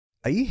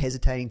Are you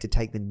hesitating to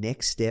take the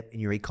next step in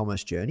your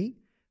e-commerce journey?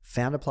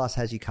 Founder Plus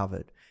has you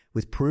covered.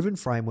 With proven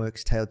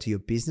frameworks tailored to your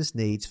business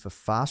needs for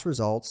fast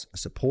results, a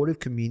supportive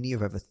community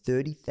of over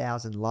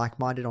 30,000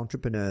 like-minded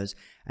entrepreneurs,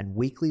 and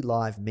weekly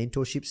live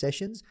mentorship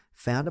sessions,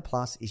 Founder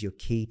Plus is your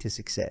key to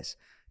success.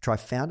 Try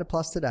Founder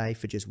Plus today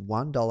for just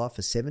 $1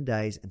 for 7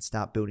 days and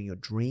start building your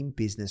dream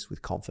business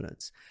with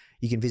confidence.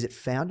 You can visit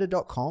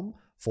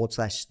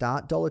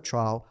founder.com/start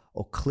 $1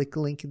 or click the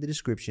link in the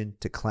description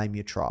to claim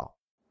your trial.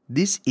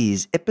 This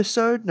is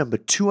episode number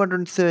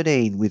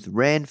 213 with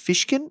Rand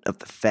Fishkin of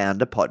the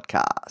Founder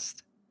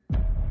Podcast.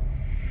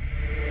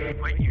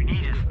 What you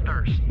need is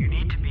thirst. You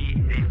need to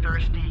be a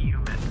thirsty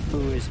human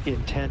who is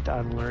intent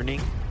on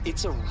learning.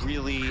 It's a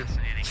really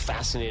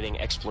fascinating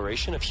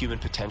exploration of human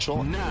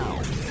potential.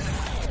 Now,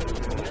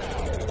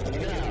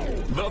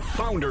 the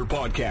Founder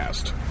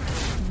Podcast.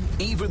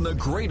 Even the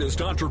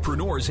greatest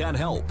entrepreneurs had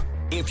help.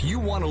 If you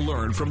want to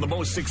learn from the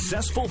most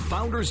successful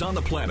founders on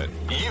the planet,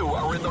 you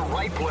are in the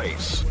right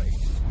place.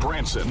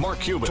 Branson, Mark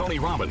Cuban, Tony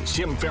Robbins,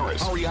 Tim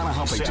Ferriss, Arianna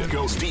Huffington, Seth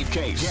Godin, Steve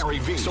Case, Gary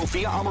Vee,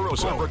 Sophia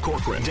Amoruso, Barbara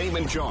Corcoran,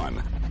 Damon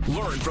John.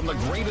 Learn from the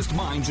greatest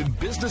minds in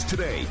business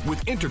today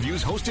with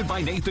interviews hosted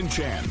by Nathan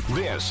Chan.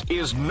 This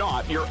is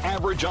not your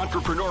average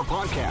entrepreneur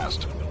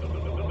podcast.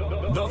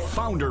 The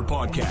Founder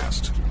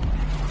Podcast.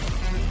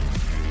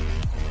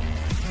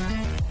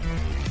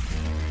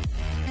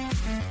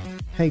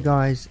 Hey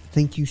guys,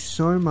 thank you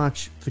so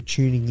much for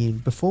tuning in.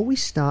 Before we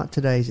start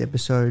today's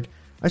episode,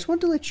 I just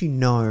want to let you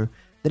know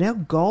that our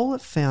goal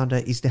at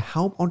Founder is to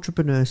help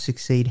entrepreneurs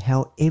succeed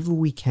however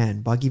we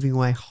can by giving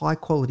away high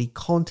quality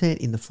content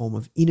in the form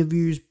of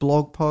interviews,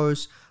 blog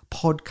posts,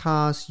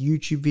 podcasts,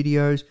 YouTube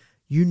videos,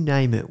 you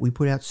name it. We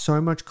put out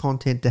so much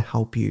content to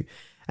help you.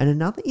 And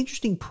another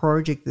interesting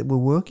project that we're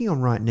working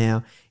on right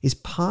now is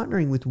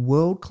partnering with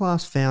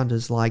world-class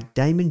founders like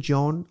Damon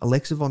John,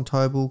 Alexa Von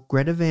Tobel,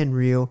 Greta Van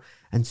Riel,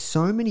 and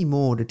so many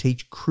more to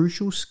teach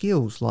crucial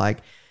skills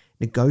like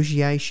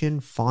negotiation,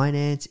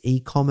 finance,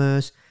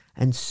 e-commerce,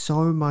 and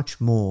so much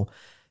more.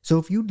 So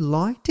if you'd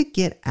like to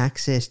get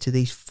access to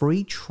these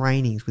free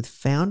trainings with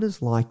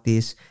founders like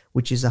this,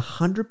 which is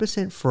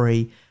 100%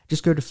 free,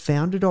 just go to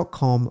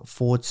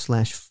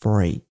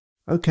founder.com/free.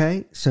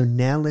 Okay, so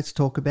now let's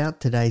talk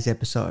about today's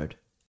episode.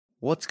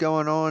 What's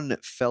going on,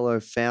 fellow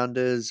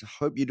founders?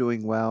 Hope you're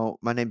doing well.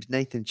 My name's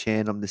Nathan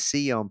Chan. I'm the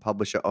CEO and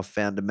publisher of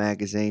Founder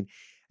Magazine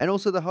and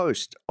also the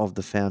host of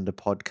the Founder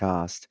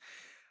Podcast.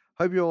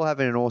 Hope you're all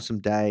having an awesome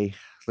day.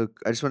 Look,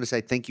 I just want to say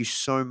thank you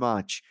so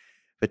much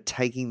for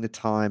taking the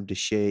time to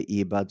share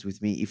earbuds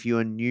with me. If you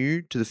are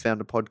new to the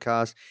Founder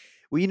Podcast,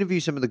 we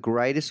interview some of the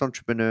greatest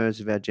entrepreneurs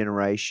of our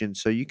generation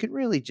so you can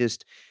really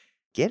just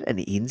get an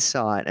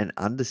insight and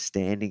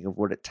understanding of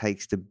what it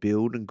takes to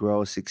build and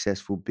grow a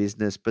successful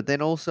business, but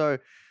then also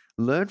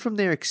learn from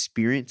their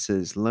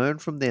experiences, learn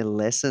from their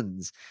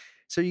lessons,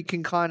 so you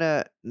can kind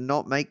of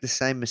not make the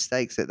same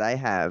mistakes that they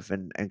have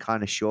and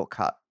kind of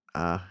shortcut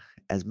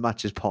as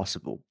much as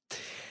possible.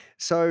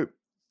 So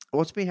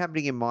what's been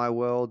happening in my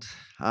world?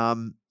 I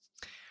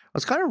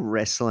was kind of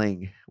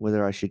wrestling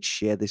whether I should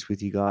share this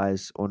with you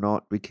guys or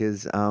not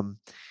because it's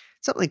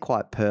something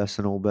quite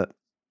personal, but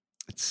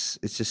it's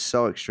just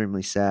so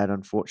extremely sad.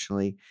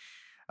 Unfortunately,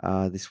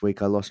 this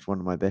week I lost one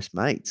of my best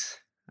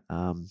mates,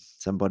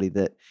 somebody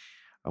that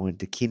I went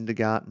to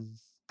kindergarten,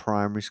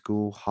 primary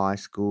school, high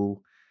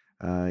school,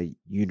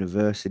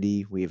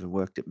 university. We even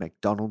worked at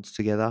McDonald's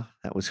together.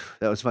 That was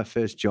my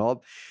first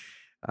job.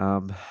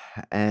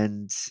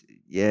 And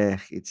yeah,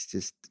 it's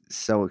just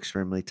so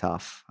extremely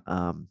tough.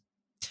 So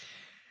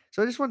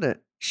I just wanted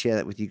to share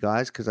that with you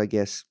guys because I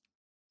guess,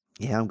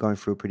 I'm going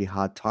through a pretty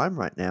hard time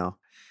right now.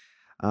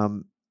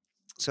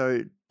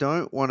 So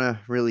don't want to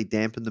really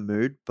dampen the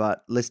mood,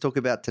 but let's talk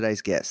about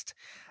today's guest.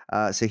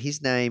 So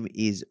his name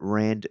is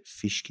Rand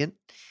Fishkin,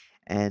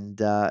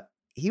 and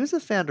he was the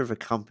founder of a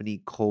company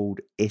called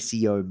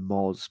SEO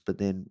Moz, but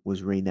then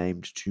was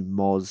renamed to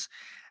Moz.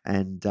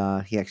 And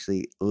he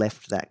actually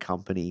left that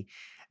company,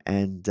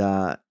 and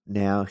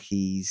now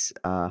he's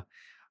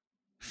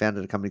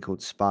founded a company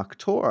called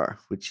SparkToro,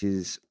 which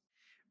is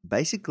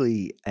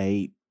basically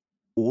a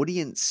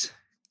audience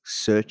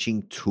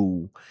searching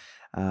tool.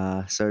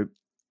 So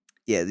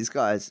this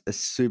guy is a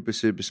super,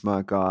 super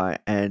smart guy,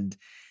 and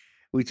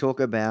we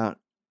talk about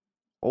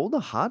all the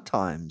hard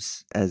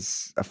times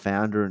as a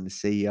founder and a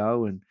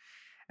CEO,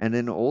 and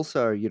then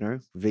also,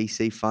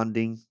 VC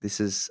funding.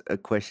 This is a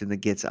question that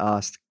gets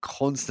asked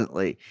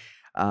constantly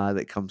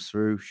that comes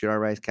through. Should I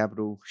raise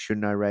capital?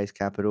 Shouldn't I raise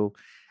capital?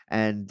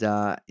 And,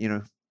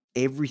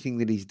 everything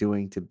that he's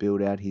doing to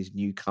build out his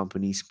new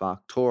company,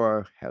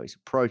 SparkToro, how he's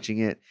approaching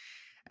it,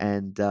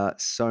 and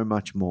so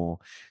much more.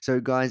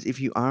 So, guys, if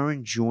you are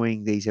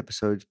enjoying these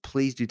episodes,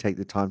 please do take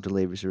the time to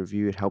leave us a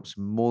review. It helps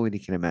more than you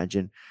can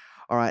imagine.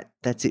 All right,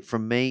 that's it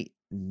from me.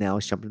 Now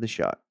let's jump into the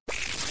show.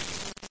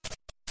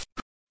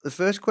 The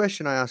first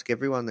question I ask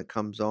everyone that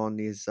comes on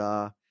is,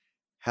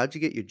 how'd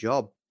you get your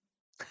job?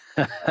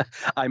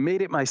 I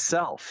made it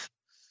myself.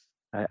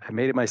 I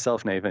made it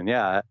myself, Nathan.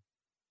 Yeah,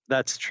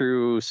 that's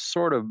true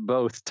sort of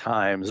both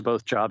times,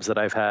 both jobs that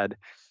I've had.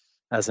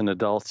 as an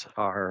adult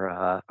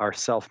are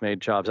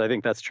self-made jobs. I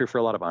think that's true for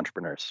a lot of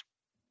entrepreneurs.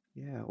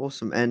 Yeah,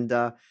 awesome. And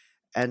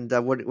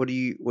what do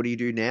you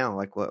do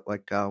now?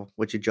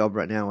 What's your job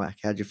right now? Like,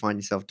 how'd you find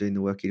yourself doing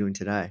the work you're doing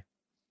today?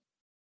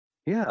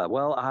 Yeah,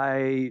 well,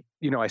 I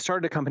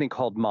started a company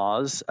called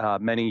Moz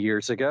many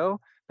years ago,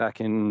 back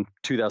in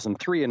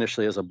 2003,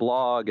 initially as a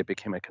blog. It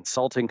became a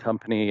consulting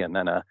company and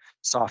then a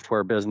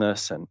software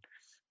business, and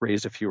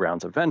raised a few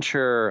rounds of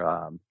venture.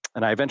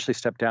 And I eventually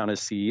stepped down as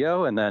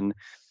CEO. And then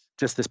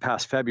just this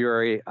past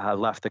February, I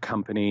left the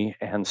company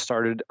and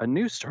started a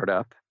new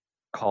startup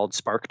called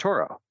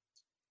SparkToro.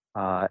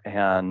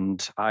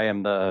 And I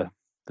am the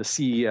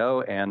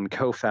CEO and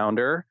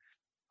co-founder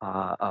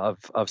of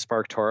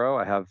SparkToro.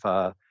 I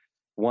have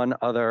one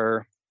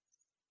other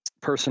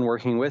person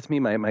working with me,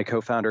 my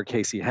co-founder,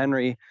 Casey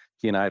Henry.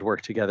 He and I had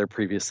worked together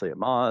previously at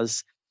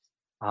Moz.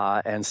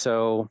 And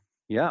so,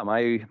 yeah,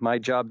 my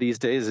job these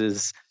days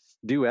is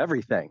do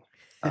everything.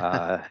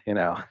 Have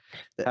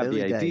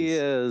the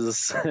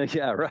ideas.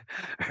 Yeah,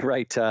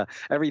 right.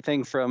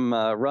 Everything from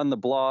run the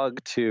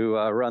blog to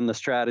run the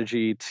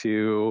strategy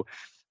to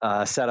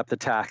set up the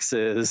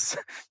taxes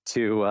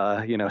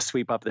to,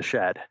 sweep up the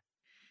shed.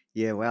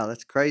 Yeah, wow,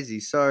 that's crazy.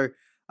 So,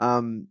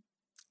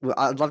 well,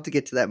 I'd love to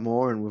get to that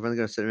more, and we've only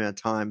got a certain amount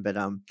of time. But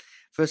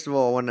first of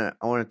all, I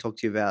want to talk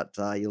to you about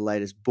your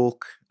latest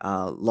book,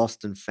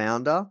 Lost and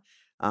Founder.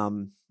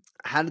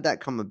 How did that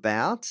come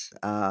about?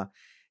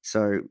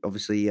 So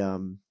obviously,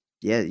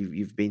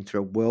 you've been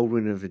through a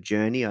whirlwind of a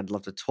journey. I'd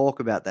love to talk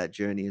about that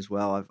journey as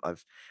well.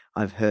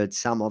 I've heard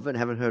some of it,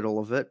 haven't heard all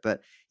of it,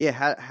 but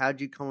yeah,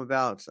 how'd you come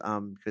about?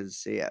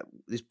 Because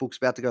this book's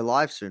about to go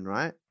live soon,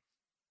 right?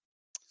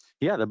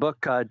 Yeah, the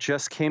book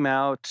just came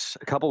out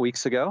a couple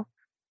weeks ago.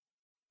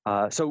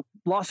 So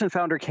Lost and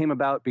Founder came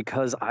about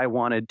because I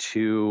wanted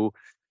to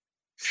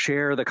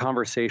share the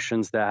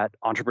conversations that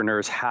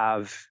entrepreneurs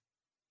have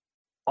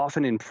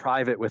often in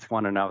private with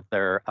one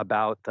another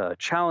about the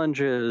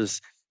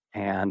challenges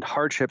and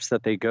hardships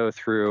that they go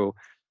through,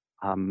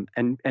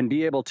 and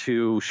be able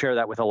to share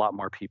that with a lot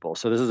more people.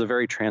 So this is a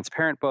very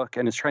transparent book,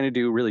 and it's trying to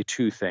do really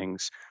two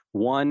things.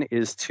 One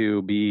is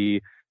to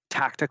be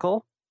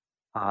tactical,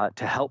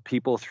 to help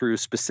people through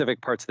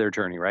specific parts of their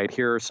journey, right?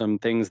 Here are some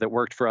things that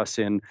worked for us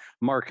in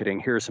marketing.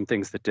 Here are some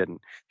things that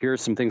didn't. Here are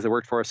some things that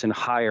worked for us in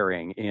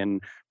hiring, in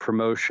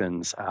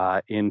promotions,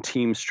 in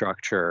team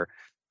structure,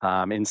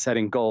 in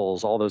setting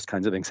goals, all those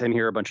kinds of things. And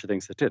here are a bunch of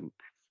things that didn't.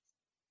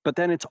 But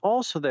then it's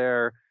also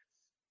there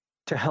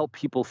to help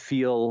people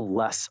feel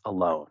less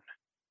alone,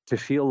 to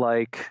feel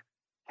like,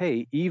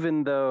 hey,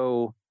 even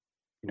though,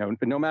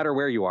 no matter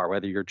where you are,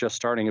 whether you're just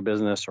starting a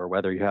business or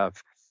whether you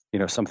have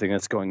something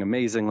that's going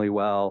amazingly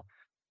well,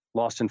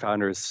 Lost and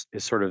Founders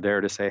is sort of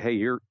there to say, hey,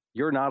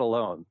 you're not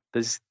alone.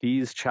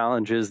 These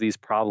challenges, these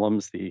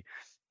problems,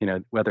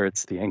 whether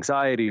it's the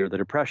anxiety or the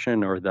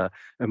depression or the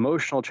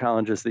emotional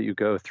challenges that you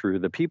go through,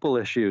 the people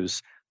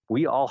issues,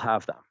 we all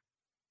have them.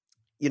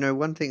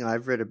 One thing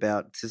I've read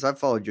about, since I've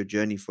followed your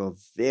journey for a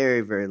very,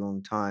 very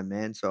long time,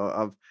 man. So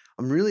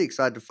I'm really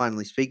excited to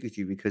finally speak with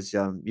you because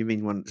you've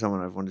been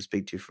someone I've wanted to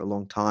speak to for a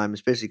long time,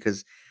 especially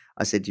because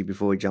I said to you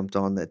before we jumped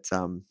on that,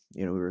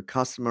 we were a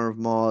customer of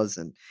Moz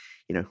and,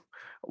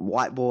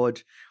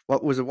 Whiteboard.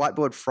 What was it?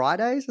 Whiteboard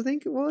Fridays, I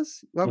think it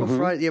was. Whiteboard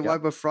Friday. Yeah,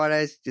 Whiteboard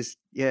Fridays. Just,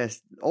 yes,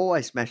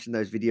 always smashing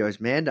those videos,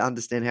 man, to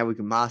understand how we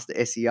can master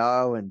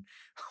SEO and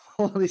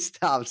all this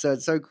stuff. So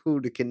it's so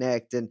cool to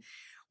connect. And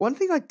one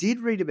thing I did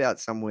read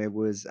about somewhere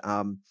was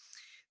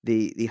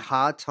the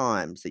hard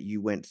times that you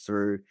went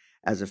through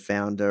as a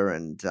founder.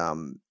 And,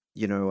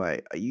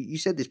 you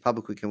said this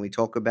publicly. Can we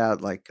talk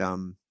about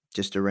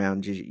just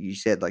around, you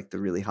said the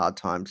really hard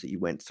times that you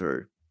went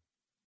through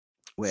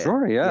where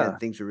sure, yeah.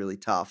 Things were really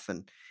tough.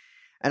 And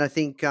I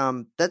think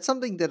that's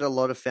something that a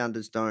lot of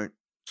founders don't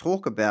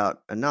talk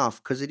about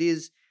enough because it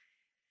is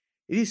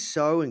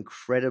so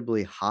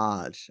incredibly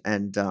hard.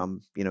 And,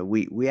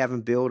 we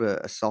haven't built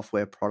a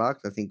software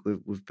product. I think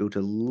we've built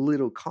a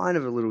little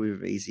bit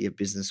of easier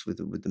business with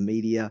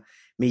the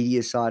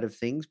media side of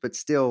things, but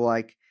still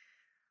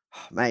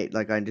mate,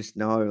 I just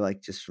know,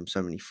 just from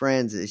so many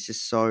friends, it's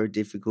just so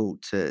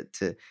difficult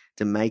to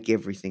make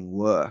everything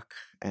work.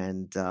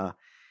 And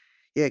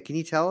can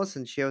you tell us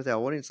and share with our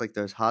audience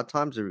those hard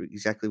times are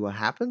exactly what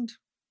happened?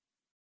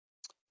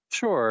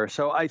 Sure.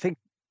 So I think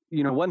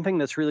one thing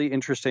that's really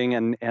interesting,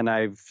 and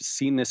I've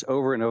seen this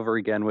over and over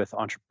again with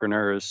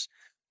entrepreneurs,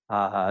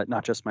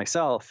 not just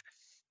myself,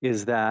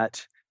 is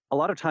that a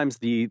lot of times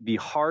the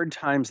hard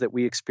times that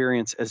we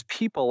experience as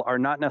people are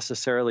not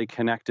necessarily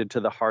connected to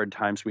the hard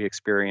times we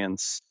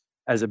experience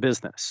as a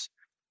business.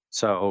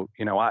 So,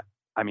 I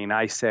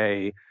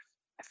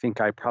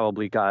think I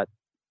probably got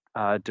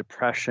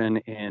depression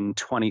in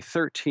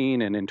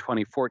 2013 and in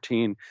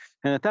 2014.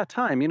 And at that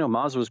time,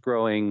 Moz was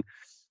growing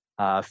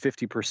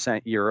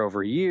 50% year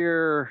over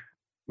year.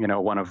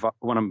 One of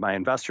my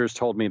investors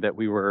told me that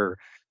we were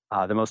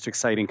the most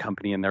exciting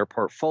company in their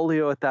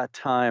portfolio at that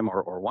time,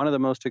 or one of the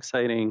most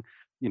exciting.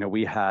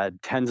 We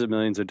had tens of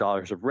millions of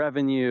dollars of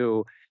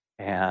revenue,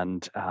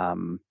 and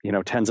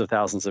tens of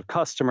thousands of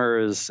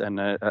customers and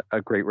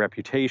a great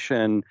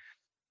reputation.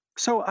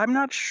 So I'm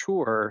not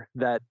sure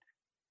that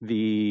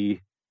the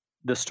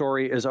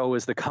story is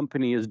always the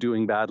company is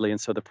doing badly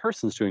and so the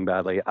person's doing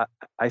badly.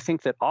 I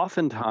think that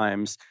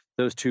oftentimes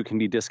those two can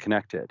be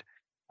disconnected.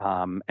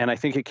 And I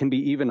think it can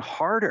be even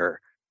harder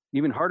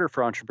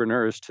for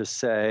entrepreneurs to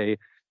say,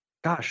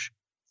 gosh,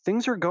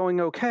 things are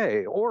going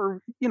okay,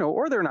 or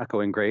they're not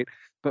going great,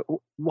 but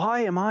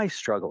why am I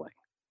struggling?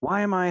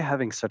 Why am I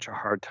having such a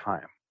hard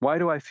time? Why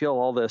do I feel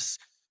all this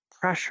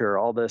pressure,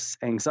 all this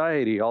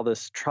anxiety, all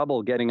this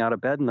trouble getting out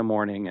of bed in the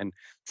morning and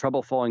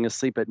trouble falling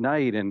asleep at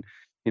night and,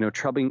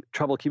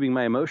 trouble keeping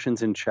my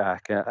emotions in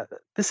check?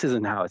 This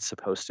isn't how it's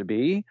supposed to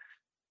be.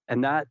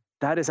 And that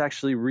is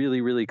actually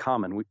really, really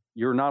common.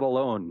 You're not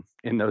alone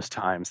in those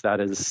times. That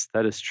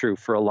is true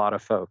for a lot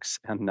of folks.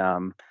 And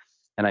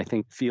I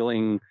think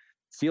feeling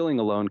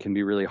alone can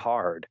be really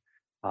hard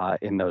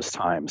in those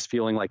times,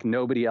 feeling like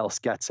nobody else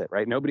gets it,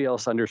 right? Nobody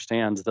else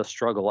understands the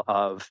struggle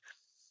of,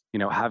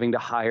 having to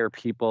hire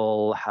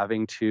people,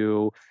 having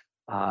to,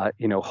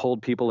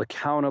 hold people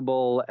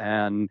accountable,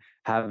 and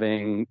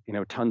having,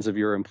 tons of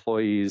your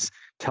employees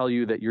tell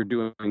you that you're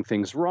doing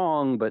things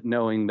wrong, but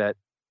knowing that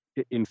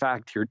in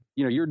fact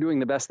you're doing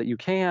the best that you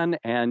can,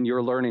 and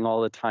you're learning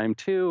all the time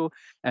too.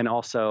 And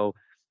also,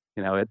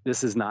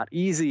 this is not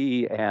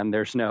easy, and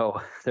there's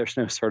no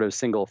sort of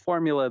single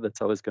formula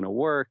that's always going to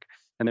work.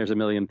 And there's a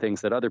million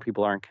things that other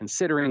people aren't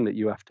considering that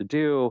you have to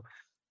do.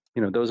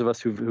 Those of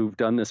us who've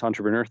done this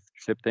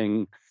entrepreneurship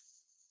thing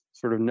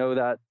sort of know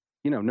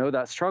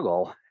that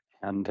struggle.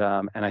 And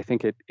I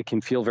think it can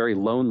feel very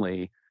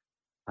lonely,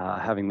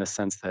 having this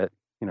sense that,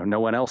 no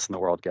one else in the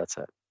world gets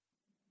it.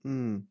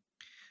 Mm.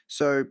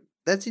 So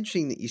that's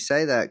interesting that you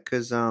say that,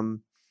 because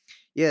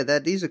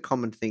that is a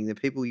common thing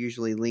that people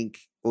usually link,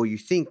 or you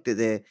think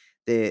that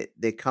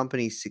their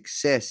company's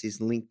success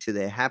is linked to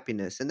their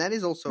happiness. And that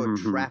is also a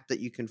trap that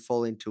you can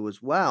fall into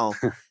as well,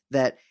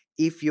 that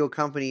if your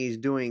company is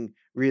doing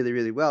really,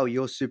 really well,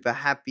 you're super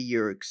happy,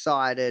 you're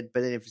excited,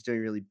 but then if it's doing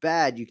really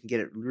bad, you can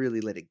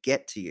let it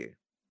get to you.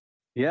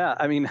 Yeah,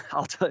 I mean,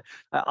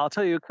 I'll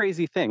tell you a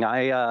crazy thing.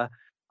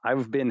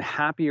 I've been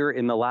happier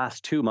in the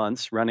last 2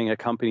 months running a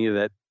company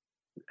that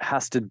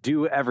has to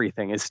do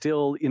everything, is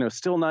still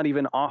not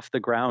even off the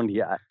ground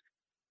yet,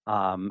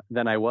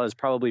 than I was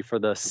probably for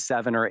the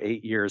 7 or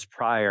 8 years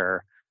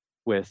prior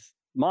with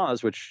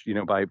Moz, which,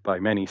 by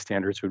many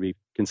standards would be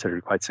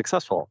considered quite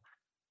successful.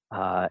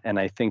 And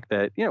I think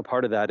that,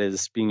 part of that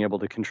is being able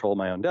to control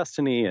my own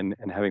destiny and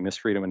having this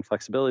freedom and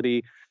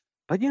flexibility.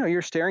 But,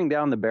 you're staring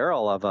down the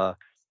barrel of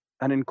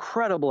an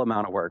incredible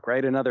amount of work,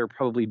 right? Another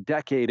probably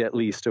decade at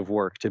least of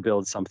work to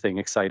build something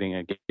exciting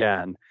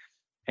again.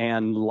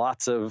 And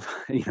lots of,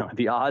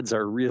 the odds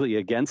are really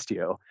against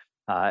you.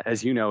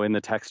 As you know, in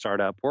the tech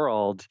startup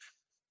world,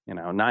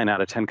 9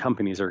 out of 10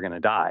 companies are going to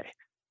die.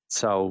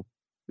 So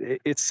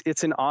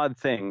it's an odd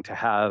thing to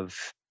have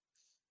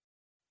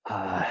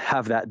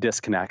that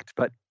disconnect,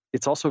 but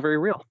it's also very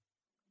real.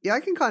 Yeah, I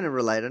can kind of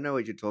relate. I know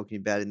what you're talking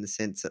about, in the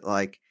sense that,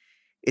 like,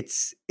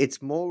 it's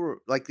more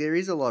like there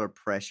is a lot of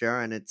pressure,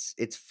 and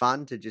it's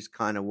fun to just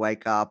kind of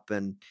wake up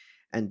and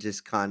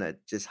just kind of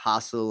just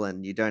hustle,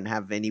 and you don't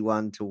have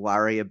anyone to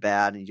worry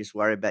about, and you just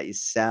worry about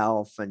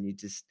yourself, and you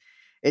just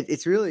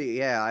it's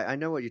really, I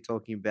know what you're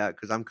talking about,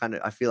 because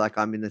I feel like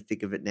I'm in the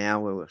thick of it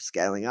now, where we're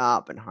scaling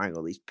up and hiring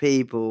all these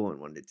people and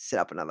wanted to set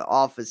up another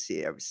office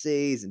here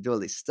overseas and do all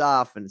this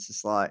stuff, and it's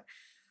just like,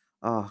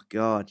 oh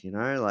God,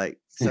 like,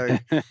 so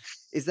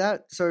is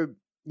that so?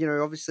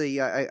 Obviously,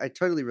 I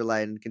totally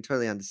relate and can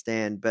totally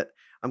understand, but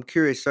I'm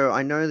curious. So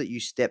I know that you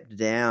stepped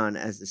down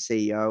as the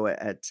CEO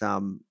at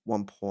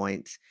one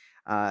point.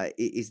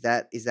 Is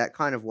that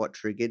kind of what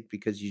triggered,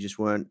 because you just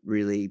weren't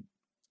really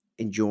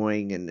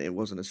enjoying, and it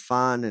wasn't as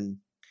fun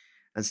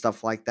and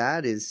stuff like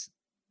that?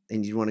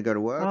 And you want to go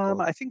to work?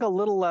 I think a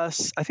little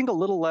less.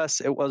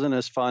 It wasn't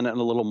as fun, and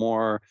a little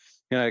more.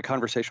 I had a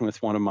conversation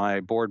with one of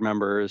my board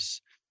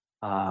members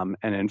and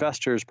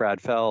investors, Brad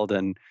Feld,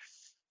 and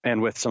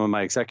with some of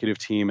my executive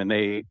team, and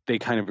they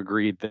kind of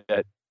agreed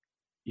that,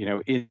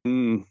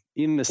 in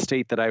the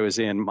state that I was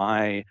in,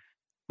 my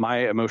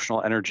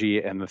emotional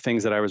energy and the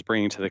things that I was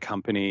bringing to the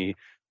company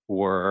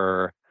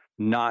were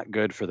not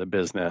good for the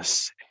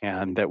business,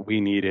 and that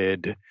we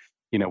needed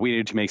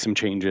to make some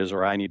changes,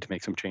 or I need to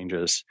make some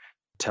changes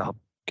to help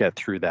get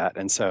through that.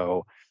 And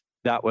so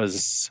that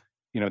was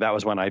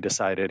when I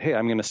decided, hey,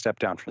 I'm going to step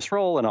down from this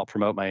role, and I'll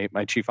promote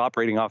my chief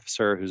operating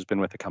officer, who's been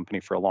with the company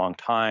for a long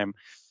time,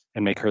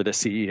 and make her the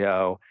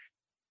CEO.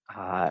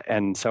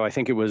 And so I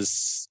think it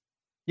was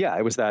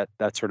that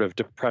sort of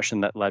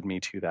depression that led me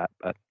to that.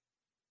 But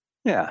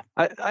yeah,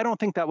 I don't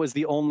think that was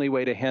the only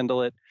way to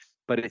handle it,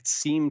 but it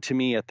seemed to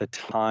me at the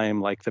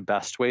time like the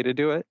best way to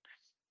do it.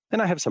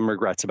 And I have some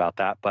regrets about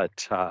that,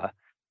 but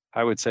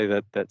I would say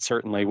that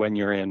certainly when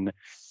you're in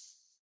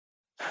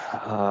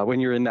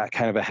that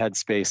kind of a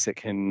headspace, it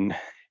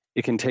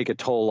can take a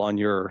toll on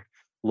your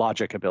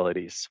logic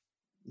abilities.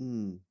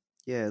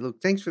 Yeah,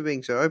 look, thanks for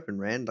being so open,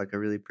 Rand. Like, I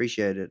really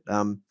appreciate it.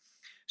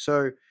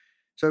 So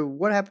So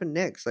what happened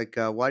next? Like,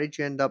 why did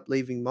you end up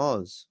leaving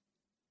Moz?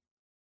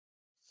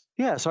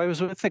 Yeah, so I was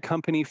with the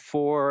company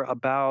for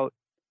about,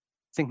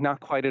 I think,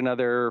 not quite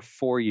another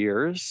 4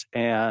 years.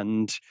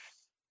 And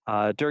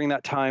during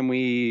that time,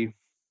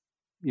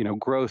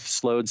 growth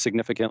slowed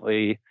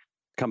significantly.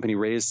 The company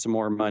raised some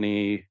more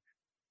money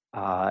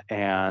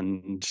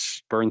and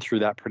burned through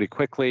that pretty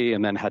quickly,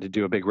 and then had to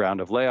do a big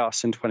round of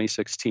layoffs in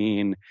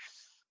 2016.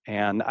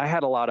 And I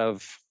had a lot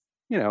of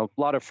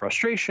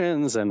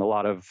frustrations and a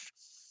lot of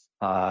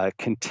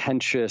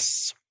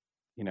contentious,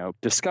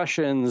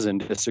 discussions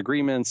and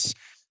disagreements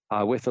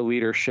with the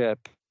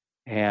leadership.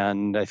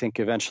 And I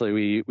think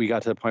eventually we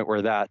got to the point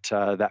where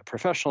that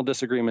professional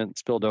disagreement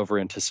spilled over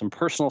into some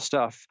personal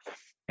stuff.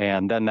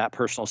 And then that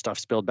personal stuff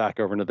spilled back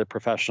over into the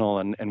professional,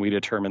 and we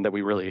determined that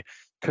we really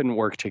couldn't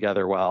work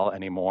together well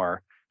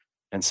anymore.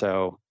 And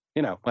so,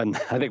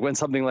 when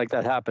something like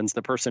that happens,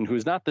 the person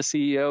who's not the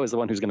CEO is the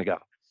one who's going to go.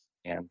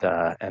 And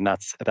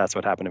that's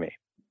what happened to me.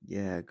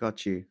 Yeah,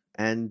 got you.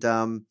 And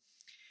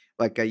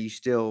like, are you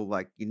still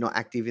you're not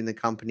active in the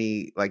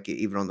company, like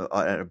even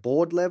at a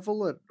board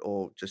level,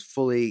 or just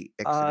fully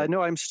exited?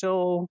 No, I'm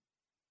still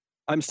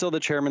the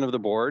chairman of the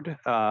board,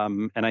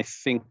 and I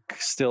think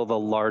still the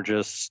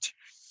largest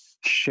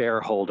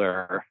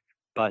shareholder,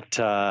 but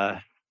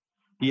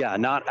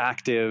not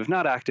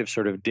active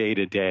sort of day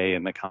to day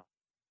in the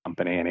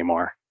company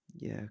anymore.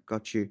 Yeah,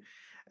 got you.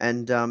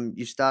 And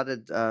you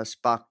started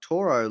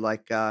SparkToro.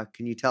 Like,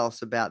 can you tell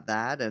us about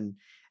that and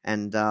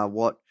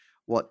what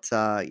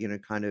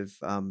kind of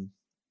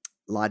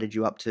lighted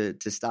you up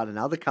to start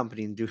another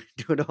company and do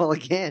it all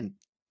again?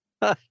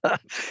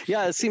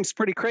 Yeah, it seems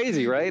pretty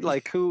crazy, right?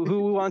 Like,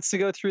 who wants to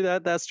go through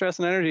that stress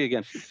and energy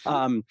again?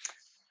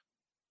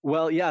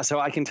 Well, yeah. So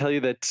I can tell you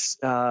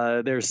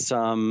that there's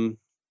some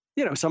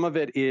of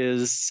it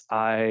is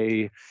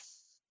I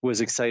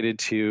was excited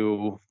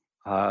to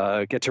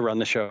get to run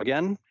the show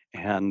again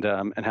and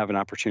have an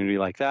opportunity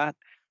like that.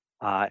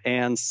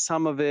 And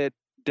some of it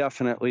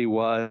definitely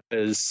was,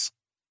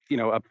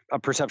 a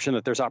perception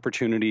that there's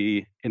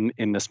opportunity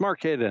in this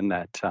market and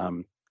that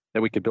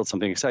we could build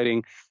something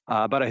exciting.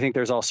 But I think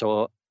there's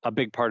also a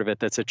big part of it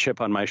that's a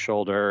chip on my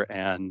shoulder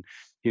and,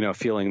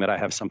 feeling that I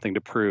have something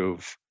to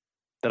prove,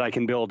 that I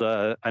can build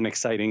an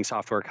exciting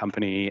software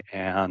company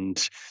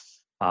and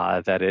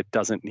that it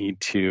doesn't need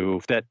to,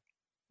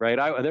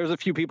 right? There's a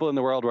few people in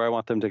the world where I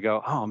want them to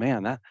go, oh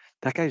man,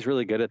 that guy's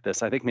really good at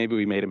this. I think maybe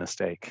we made a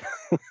mistake.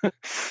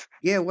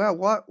 Yeah. Well,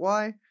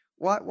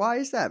 why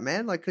is that,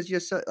 man? Like, cause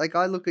you're so, like,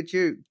 I look at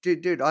you,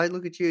 dude, I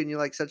look at you and you're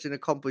like such an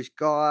accomplished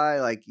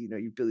guy. Like,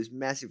 you've built this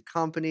massive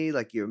company,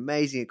 like you're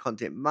amazing at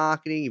content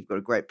marketing. You've got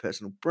a great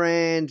personal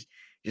brand.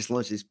 You just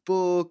launched this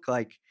book.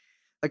 Like,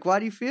 why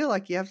do you feel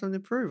like you have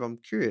something to prove? I'm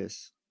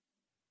curious.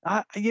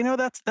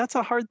 That's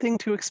a hard thing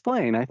to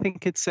explain. I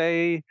think it's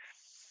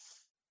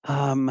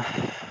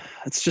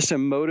just a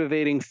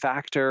motivating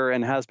factor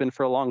and has been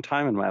for a long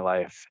time in my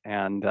life.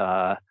 And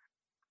I'm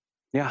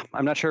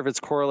not sure if it's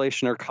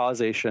correlation or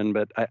causation,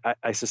 but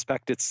I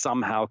suspect it's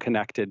somehow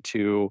connected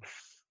to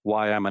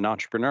why I'm an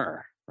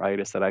entrepreneur, right?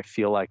 Is that I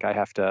feel like I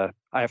have to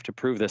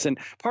prove this. And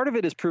part of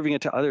it is proving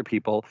it to other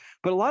people,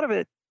 but a lot of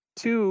it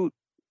too,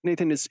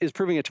 Nathan, is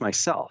proving it to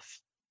myself.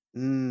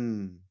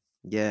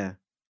 Yeah.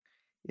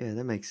 Yeah,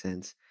 that makes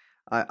sense.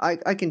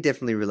 I can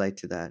definitely relate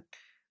to that.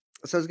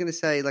 So I was going to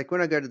say, like,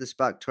 when I go to the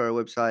SparkToro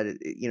website,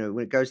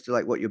 when it goes to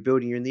like what you're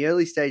building, you're in the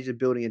early stages of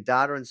building a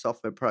data and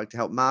software product to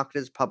help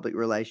marketers, public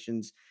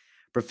relations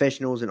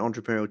professionals, and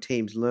entrepreneurial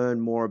teams learn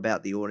more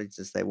about the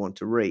audiences they want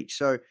to reach.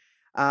 So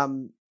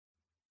you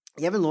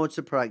haven't launched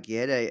the product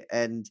yet,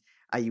 and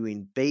are you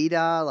in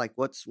beta? Like,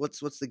 what's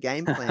the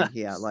game plan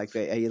here? Like,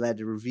 are you allowed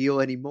to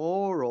reveal any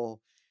more, or?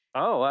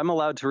 Oh, I'm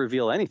allowed to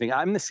reveal anything.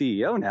 I'm the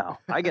CEO now.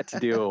 I get to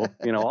do,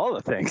 all the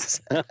things.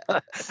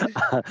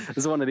 This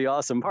is one of the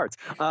awesome parts.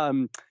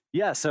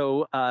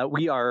 So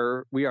we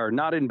are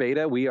not in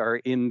beta. We are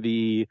in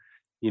the,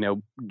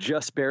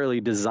 just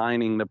barely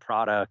designing the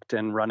product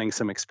and running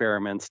some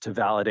experiments to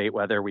validate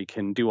whether we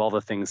can do all the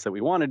things that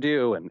we want to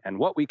do and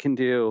what we can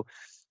do.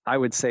 I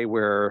would say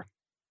we're,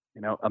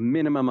 a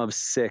minimum of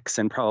 6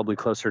 and probably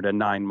closer to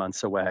 9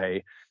 months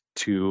away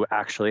to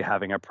actually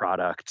having a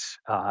product,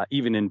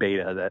 even in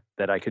beta,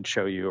 that I could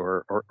show you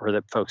or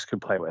that folks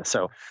could play with.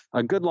 So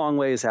a good long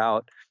ways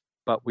out,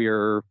 but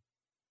we're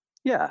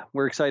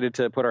excited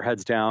to put our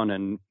heads down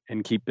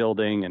and keep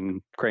building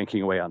and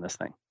cranking away on this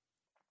thing.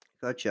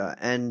 Gotcha.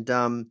 And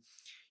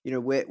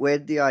where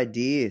did the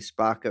idea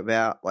spark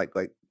about,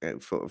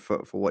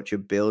 for what you're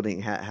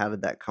building? How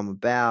did that come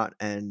about?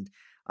 And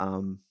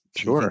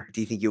sure.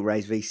 Do you think you'll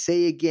raise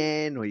VC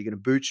again, or are you going to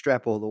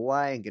bootstrap all the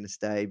way and going to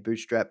stay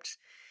bootstrapped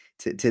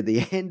to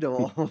the end,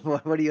 or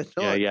what are your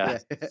thoughts? Yeah.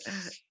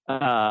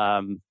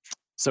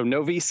 So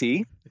no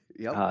VC.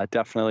 Yep.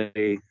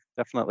 Definitely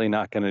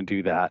not going to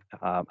do that.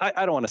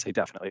 I don't want to say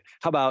definitely.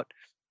 How about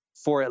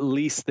for at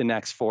least the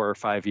next 4 or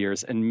 5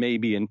 years, and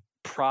maybe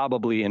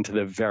probably into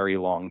the very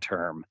long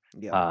term.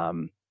 Yeah.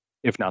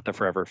 if not the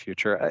forever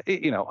future.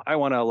 I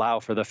want to allow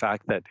for the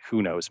fact that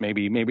who knows,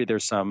 maybe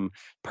there's some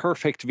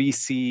perfect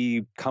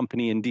VC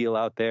company and deal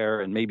out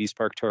there, and maybe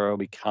SparkToro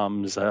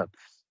becomes a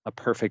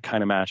perfect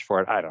kind of match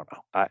for it. I don't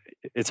know.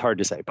 It's hard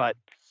to say, but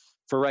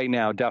for right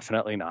now,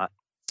 definitely not.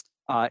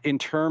 In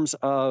terms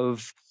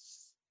of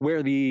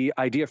where the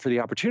idea for the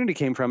opportunity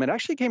came from, it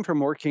actually came from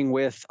working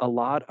with a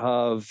lot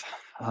of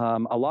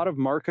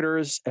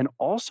marketers and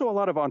also a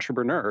lot of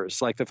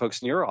entrepreneurs, like the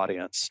folks in your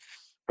audience,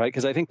 right?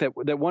 Because I think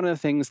that one of the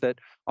things that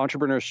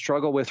entrepreneurs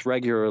struggle with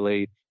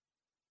regularly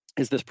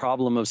is this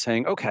problem of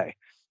saying, okay,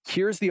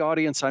 here's the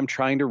audience I'm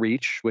trying to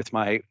reach with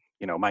my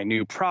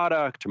new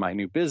product, my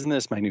new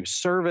business, my new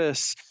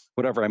service,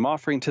 whatever I'm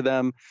offering to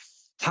them.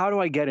 How do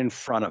I get in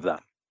front of them?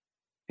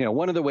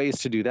 One of the ways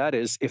to do that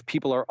is if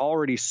people are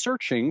already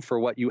searching for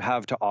what you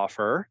have to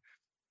offer,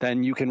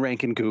 then you can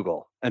rank in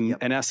Google, and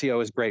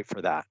SEO is great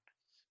for that.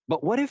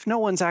 But what if no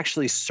one's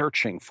actually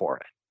searching for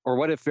it? Or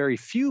what if very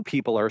few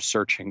people are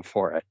searching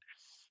for it?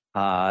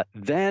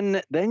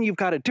 Then you've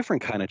got a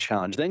different kind of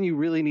challenge. Then you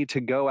really need to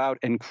go out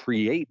and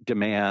create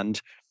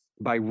demand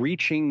by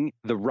reaching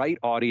the right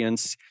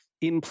audience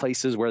in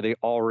places where they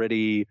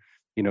already,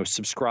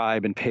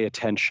 subscribe and pay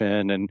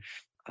attention and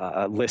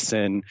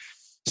listen.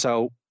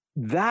 So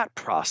that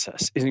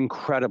process is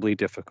incredibly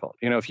difficult.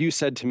 If you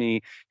said to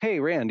me, hey,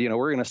 Rand,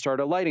 we're going to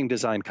start a lighting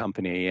design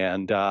company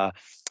and,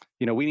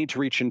 we need to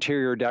reach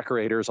interior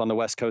decorators on the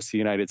West Coast of the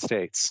United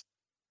States.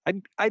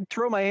 I'd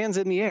throw my hands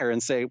in the air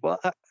and say, well,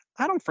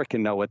 I don't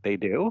freaking know what they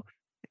do.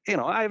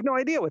 I have no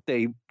idea what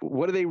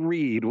do they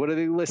read? What do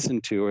they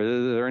listen to?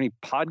 Are there any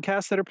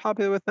podcasts that are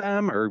popular with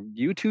them, or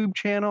YouTube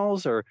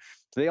channels, or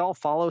do they all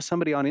follow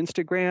somebody on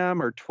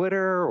Instagram or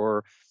Twitter,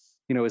 or,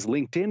 is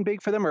LinkedIn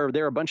big for them? Or are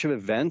there a bunch of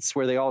events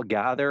where they all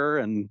gather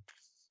and,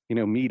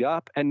 meet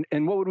up? And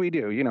what would we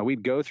do?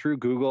 We'd go through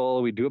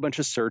Google, we'd do a bunch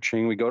of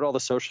searching, we go to all the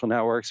social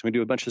networks, we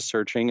do a bunch of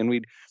searching, and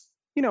we'd,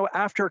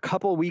 after a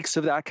couple of weeks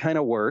of that kind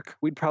of work,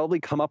 we'd probably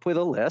come up with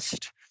a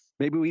list.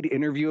 Maybe we'd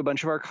interview a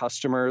bunch of our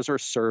customers or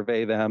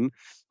survey them.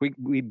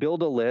 We'd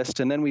build a list,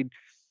 and then we'd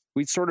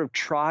sort of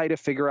try to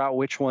figure out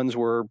which ones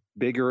were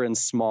bigger and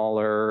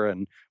smaller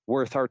and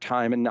worth our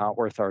time and not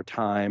worth our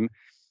time.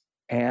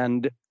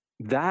 And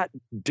that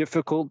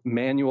difficult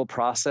manual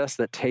process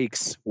that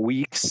takes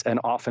weeks and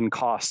often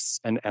costs,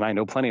 and I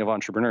know plenty of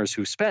entrepreneurs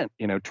who spent,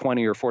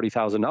 $20,000 or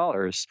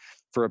 $40,000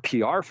 for a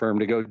PR firm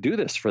to go do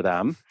this for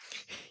them.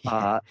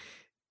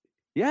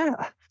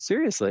 Yeah,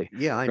 seriously.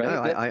 Yeah, I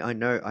know. Right? I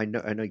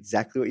know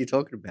exactly what you're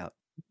talking about.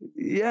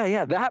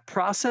 Yeah. That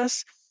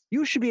process,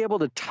 you should be able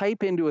to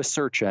type into a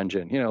search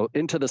engine,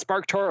 into the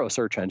SparkToro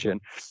search engine,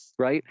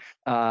 right?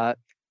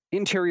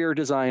 Interior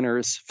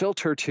designers,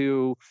 filter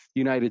to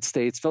United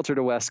States, filter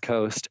to West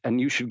Coast, and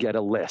you should get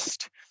a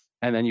list.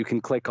 And then you can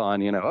click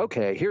on,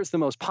 okay, here's the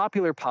most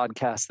popular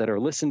podcasts that are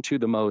listened to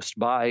the most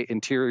by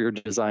interior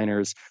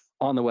designers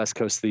on the West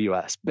Coast of the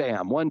US.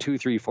 Bam, 1, 2,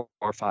 3, 4,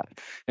 5.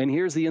 And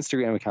here's the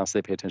Instagram accounts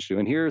they pay attention to.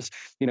 And here's,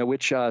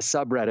 which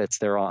subreddits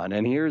they're on.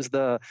 And here's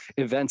the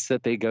events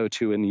that they go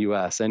to in the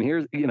US. And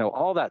here's,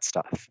 all that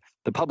stuff,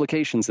 the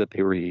publications that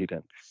they read.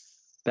 And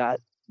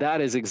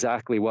that is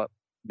exactly what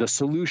the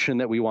solution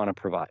that we want to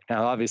provide.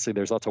 Now, obviously,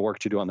 there's lots of work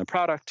to do on the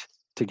product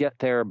to get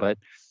there, but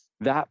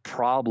that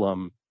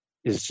problem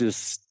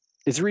is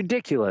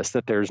ridiculous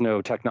that there's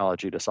no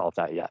technology to solve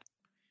that yet.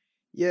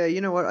 Yeah,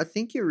 you know what? I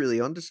think you're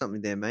really onto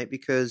something there, mate,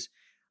 because,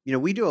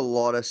 we do a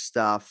lot of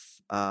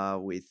stuff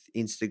with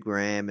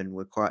Instagram, and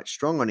we're quite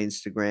strong on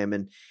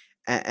Instagram,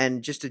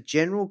 and just a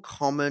general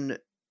common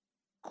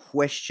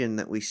question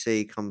that we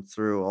see come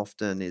through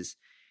often is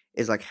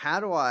like, how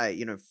do I,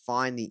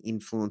 find the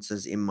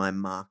influencers in my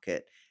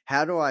market?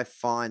 How do I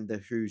find the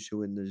who's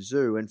who in the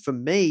zoo? And for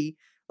me,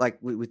 like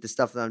with the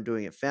stuff that I'm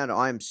doing at Foundr,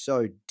 I am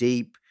so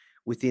deep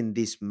within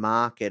this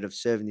market of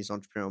serving this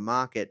entrepreneurial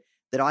market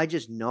that I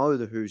just know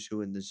the who's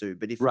who in the zoo.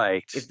 But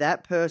if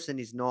that person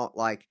is not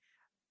like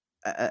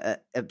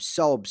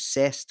so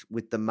obsessed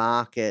with the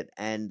market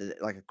and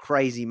like a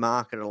crazy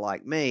marketer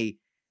like me,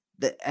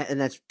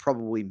 and that's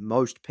probably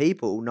most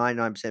people,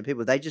 99% of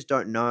people, they just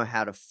don't know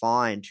how to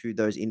find who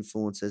those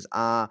influencers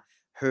are,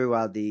 who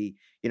are the,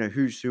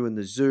 who's who in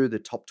the zoo, the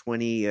top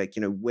 20,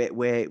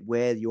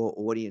 where your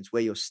audience,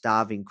 where your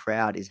starving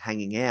crowd is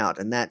hanging out.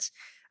 And that's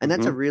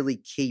a really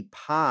key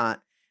part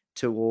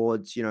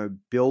towards,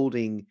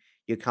 building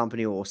your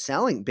company or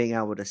being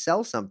able to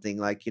sell something.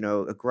 Like,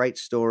 a great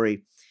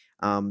story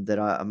that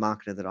a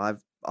marketer that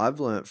I've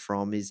learned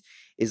from is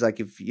like,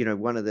 if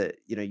one of the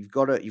you've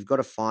got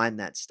to find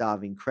that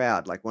starving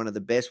crowd. Like, one of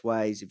the best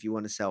ways if you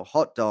want to sell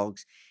hot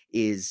dogs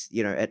is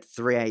at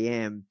 3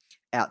 a.m.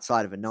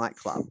 outside of a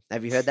nightclub.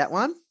 Have you heard that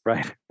one?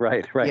 Right.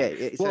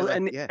 Yeah. Well,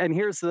 and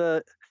here's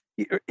the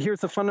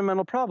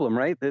fundamental problem,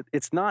 right?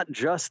 It's not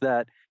just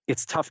that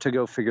it's tough to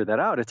go figure that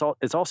out.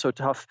 It's also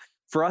tough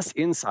for us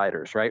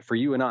insiders, right? For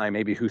you and I,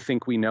 maybe, who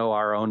think we know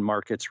our own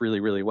markets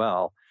really, really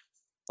well.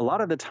 A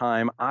lot of the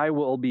time,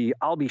 I'll be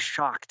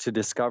shocked to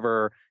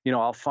discover,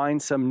 I'll find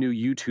some new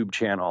YouTube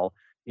channel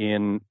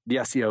in the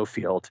SEO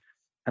field,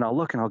 and I'll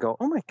look and I'll go,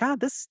 oh my God,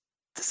 this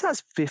this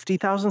has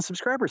 50,000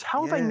 subscribers.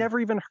 How have I Yeah. never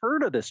even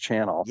heard of this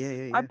channel?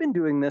 Yeah. I've been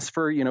doing this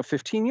for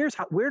 15 years.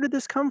 Where did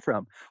this come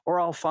from? Or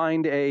I'll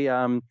find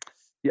an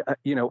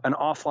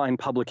offline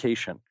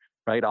publication,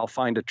 right? I'll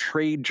find a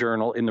trade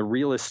journal in the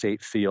real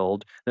estate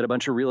field that a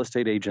bunch of real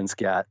estate agents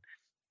get,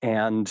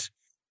 and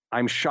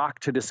I'm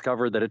shocked to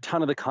discover that a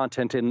ton of the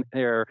content in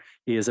there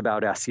is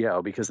about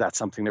SEO, because that's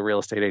something that real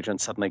estate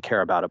agents suddenly care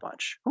about a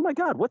bunch. Oh my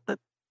God, what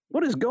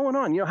is going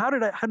on? How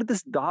did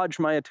this dodge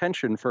my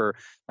attention for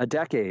a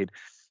decade?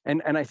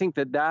 And I think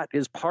that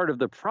is part of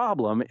the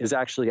problem, is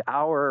actually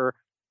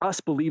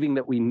us believing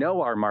that we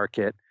know our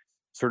market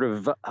sort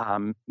of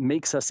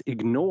makes us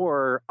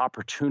ignore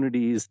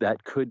opportunities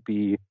that could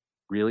be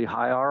really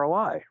high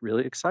ROI,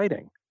 really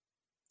exciting.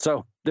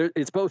 So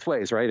it's both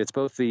ways, right? It's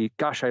both the,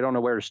 gosh, I don't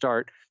know where to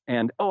start,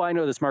 and, oh, I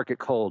know this market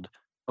cold.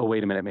 Oh,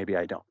 wait a minute, maybe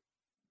I don't.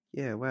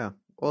 Yeah, wow.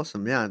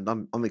 Awesome. Yeah,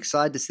 I'm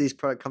excited to see this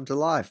product come to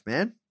life,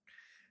 man.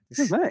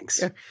 Yeah,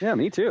 thanks. Yeah,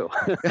 me too.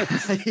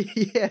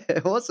 Yeah,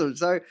 awesome.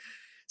 So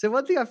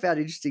one thing I found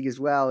interesting as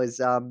well is,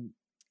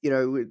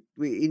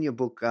 we in your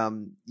book,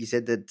 you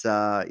said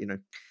that,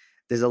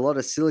 there's a lot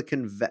of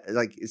Silicon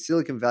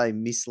Valley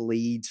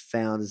misleads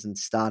founders and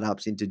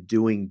startups into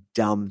doing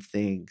dumb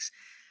things.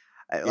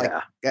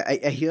 Are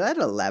you able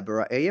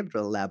to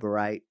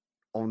elaborate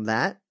on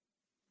that?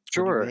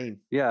 Sure. What do you mean?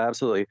 Yeah,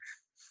 absolutely.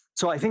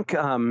 So I think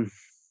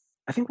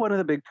one of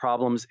the big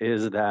problems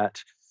is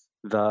that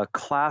the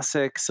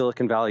classic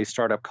Silicon Valley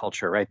startup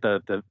culture, right?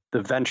 The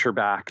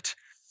venture-backed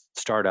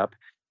startup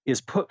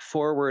is put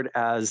forward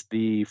as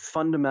the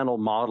fundamental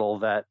model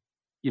that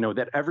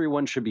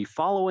everyone should be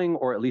following,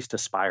 or at least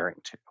aspiring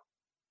to.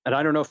 And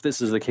I don't know if this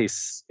is the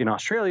case in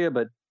Australia,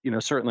 but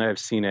certainly I've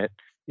seen it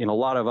in a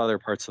lot of other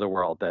parts of the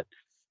world, that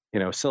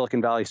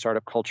Silicon Valley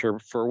startup culture,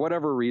 for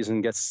whatever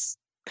reason, gets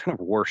kind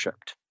of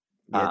worshipped.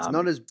 Yeah, it's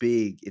not as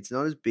big. It's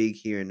not as big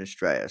here in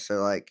Australia. So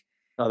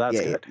oh, that's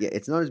good. Yeah,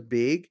 it's not as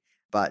big,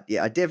 but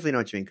yeah, I definitely know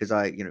what you mean, because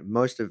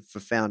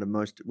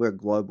we're a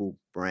global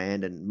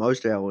brand, and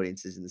most of our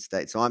audience is in the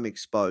States, so I'm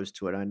exposed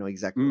to it. I know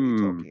exactly what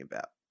you're talking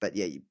about. But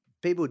yeah,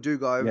 people do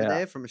go over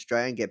there from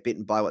Australia and get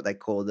bitten by what they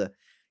call the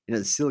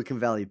Silicon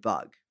Valley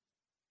bug.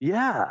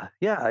 Yeah,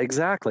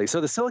 exactly.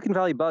 So the Silicon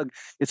Valley bug,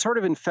 it sort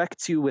of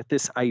infects you with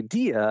this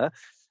idea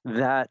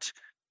that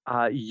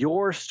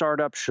your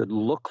startup should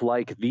look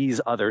like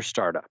these other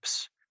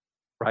startups,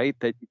 right?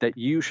 That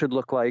you should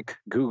look like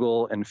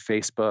Google and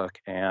Facebook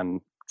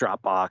and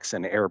Dropbox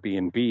and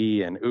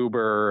Airbnb and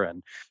Uber,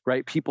 and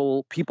right,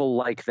 people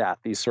like that.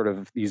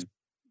 These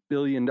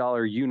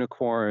billion-dollar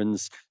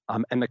unicorns,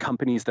 and the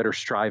companies that are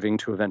striving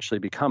to eventually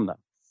become them.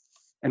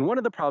 And one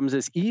of the problems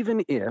is,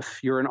 even if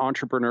you're an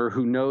entrepreneur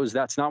who knows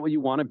that's not what you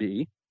want to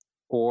be,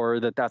 or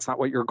that's not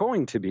what you're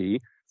going to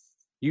be,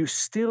 you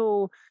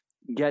still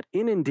get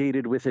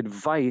inundated with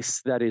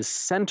advice that is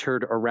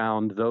centered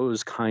around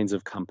those kinds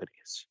of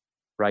companies,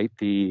 right?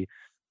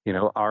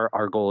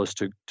 Our goal is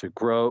to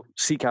grow,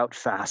 seek out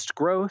fast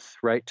growth,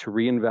 right? To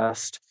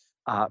reinvest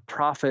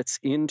profits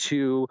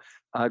into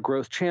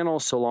growth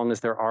channels, so long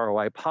as they're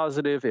ROI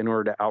positive, in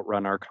order to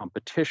outrun our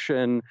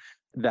competition.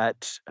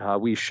 That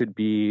we should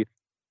be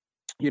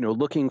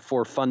looking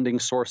for funding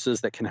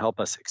sources that can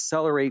help us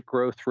accelerate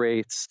growth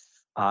rates,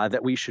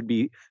 that we should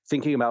be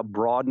thinking about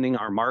broadening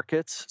our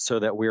markets so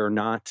that we're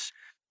not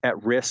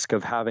at risk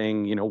of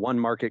having, one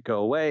market go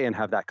away and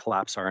have that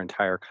collapse our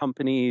entire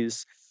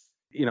companies,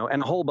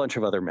 and a whole bunch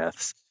of other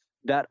myths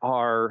that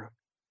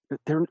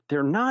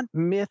they're not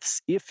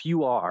myths if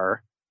you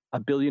are a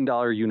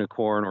billion-dollar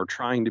unicorn or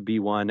trying to be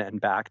one and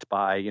backed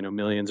by,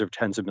 millions or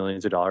tens of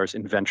millions of dollars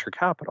in venture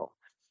capital.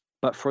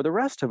 But for the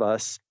rest of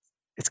us,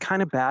 it's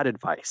kind of bad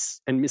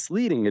advice and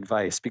misleading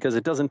advice, because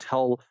it doesn't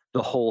tell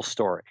the whole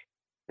story.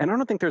 And I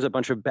don't think there's a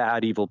bunch of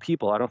bad, evil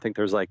people. I don't think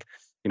there's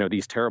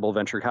these terrible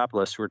venture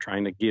capitalists who are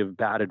trying to give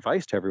bad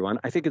advice to everyone.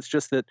 I think it's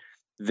just that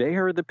they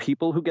are the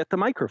people who get the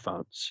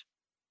microphones,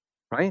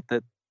 right?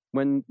 That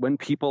when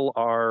people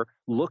are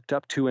looked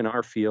up to in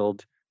our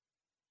field,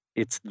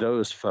 it's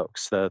those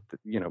folks that,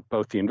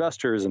 both the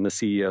investors and the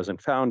CEOs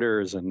and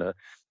founders and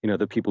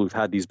the people who've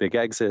had these big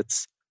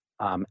exits.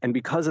 And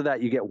because of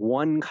that, you get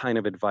one kind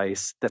of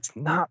advice that's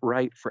not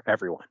right for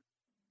everyone.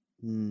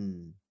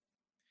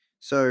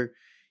 So,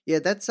 yeah,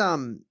 that's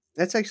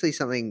actually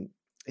something.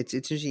 It's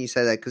interesting you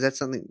say that, because that's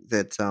something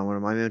that one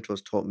of my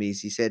mentors taught me. Is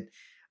he said,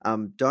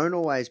 don't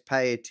always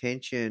pay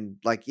attention.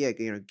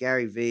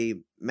 Gary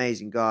Vee,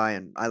 amazing guy,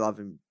 and I love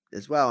him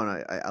as well,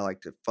 and I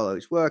like to follow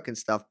his work and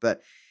stuff.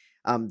 But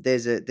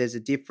there's a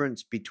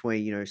difference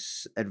between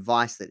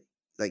advice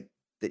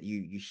that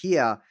you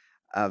hear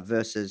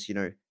versus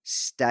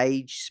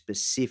stage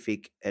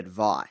specific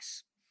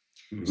advice.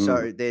 Mm-hmm.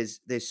 So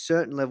there's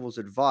certain levels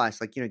of advice,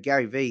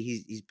 Gary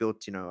Vee, he's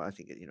built I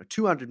think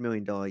 $200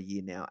 million a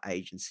year now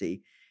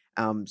agency.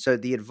 So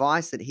the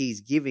advice that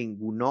he's giving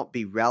will not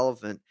be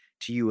relevant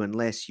to you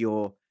unless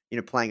you're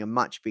playing a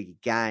much bigger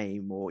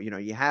game, or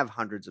you have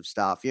hundreds of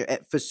staff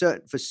for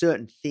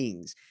certain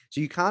things.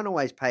 So you can't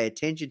always pay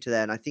attention to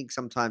that. And I think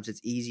sometimes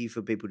it's easy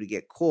for people to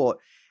get caught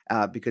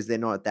because they're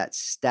not at that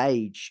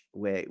stage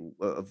where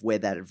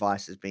that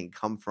advice is being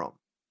come from?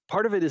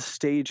 Part of it is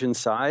stage and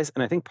size,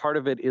 and I think part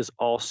of it is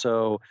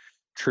also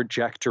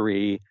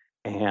trajectory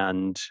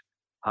and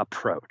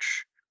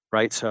approach,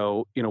 right?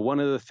 So, one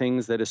of the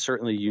things that is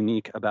certainly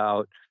unique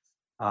about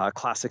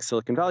classic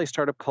Silicon Valley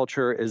startup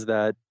culture is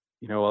that,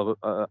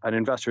 an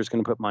investor is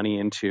going to put money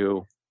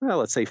into,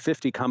 let's say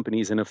 50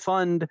 companies in a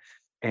fund,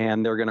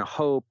 and they're going to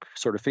hope,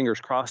 sort of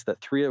fingers crossed,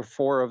 that 3 or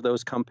 4 of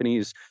those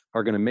companies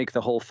are going to make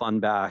the whole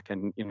fund back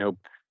and,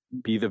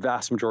 be the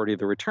vast majority of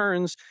the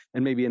returns,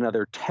 and maybe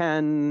another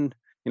 10,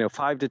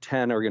 5 to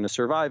 10 are going to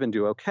survive and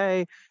do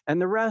okay.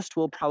 And the rest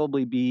will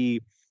probably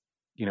be,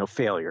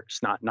 failures,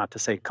 not to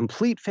say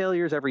complete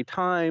failures every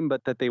time,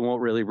 but that they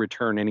won't really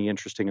return any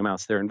interesting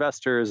amounts to their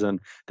investors. And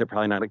they're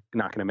probably not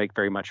going to make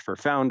very much for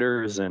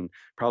founders and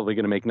probably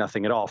going to make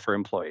nothing at all for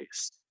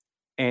employees.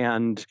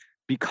 And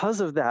because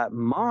of that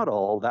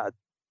model that,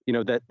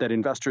 that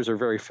investors are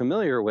very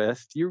familiar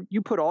with,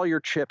 you put all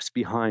your chips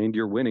behind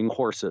your winning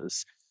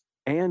horses.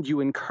 And you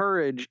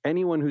encourage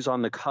anyone who's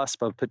on the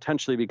cusp of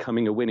potentially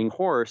becoming a winning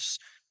horse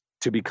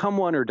to become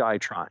one or die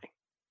trying.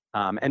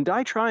 And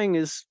die trying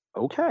is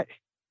okay,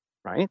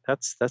 right?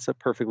 That's a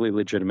perfectly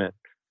legitimate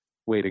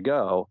way to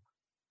go.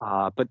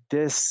 But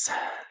this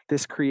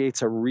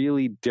creates a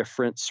really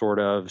different sort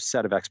of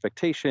set of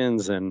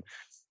expectations and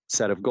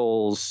set of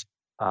goals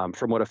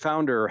from what a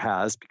founder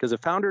has, because a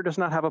founder does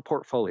not have a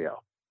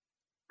portfolio,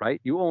 right?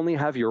 You only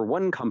have your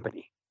one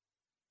company.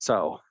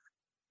 So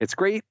it's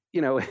great,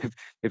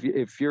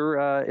 if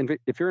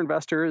your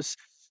investors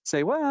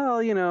say,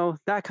 well,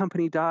 that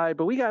company died,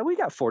 but we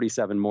got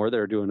 47 more that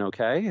are doing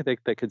okay.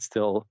 They could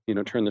still,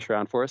 turn this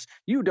around for us.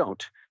 You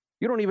don't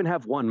even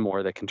have one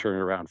more that can turn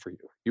it around for you.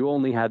 You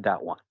only had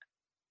that one.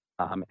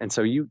 And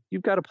so you've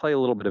got to play a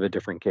little bit of a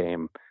different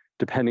game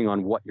depending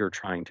on what you're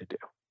trying to do.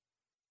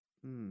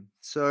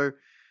 So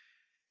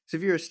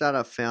if you're a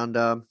startup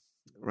founder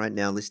right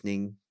now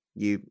listening,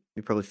 you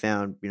probably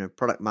found,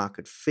 product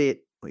market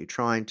fit, or you're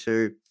trying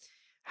to.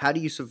 How do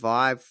you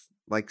survive?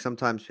 Like,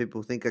 sometimes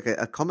people think, okay,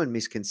 a common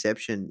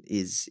misconception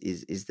is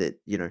that,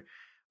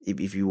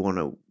 if you want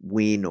to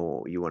win,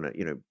 or you want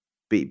to,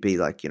 be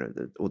like,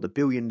 the $1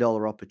 billion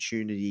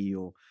opportunity,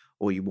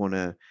 or you want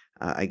to,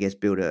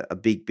 build a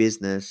big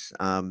business,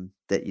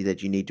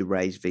 that you need to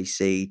raise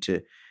VC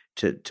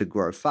to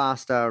grow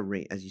faster.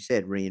 As you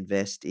said,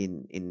 reinvest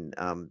in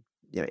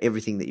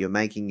everything that you're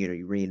making.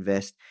 You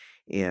reinvest,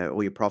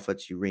 all your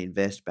profits, you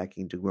reinvest back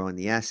into growing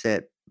the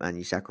asset, and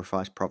you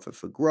sacrifice profit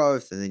for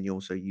growth, and then you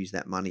also use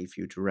that money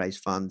for you to raise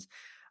funds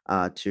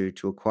to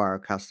acquire a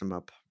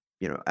customer,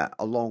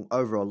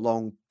 over a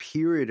long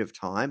period of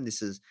time.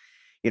 This is,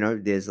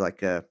 there's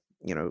like a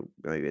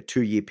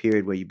 2-year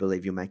period where you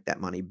believe you'll make that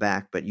money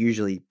back, but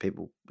usually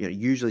people,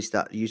 usually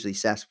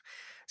SaaS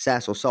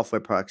or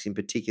software products in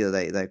particular,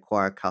 they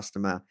acquire a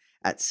customer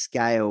at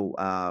scale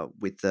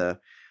with the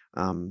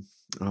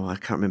I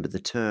can't remember the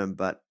term,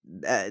 but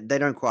they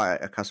don't acquire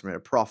a customer at a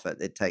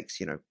profit. It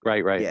takes,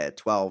 right.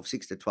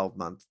 6 to 12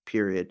 month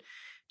period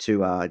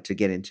to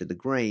get into the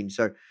green.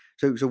 So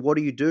what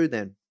do you do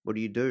then? What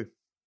do you do?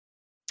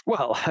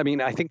 Well, I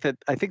mean, I think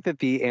that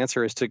the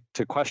answer is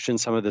to question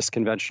some of this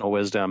conventional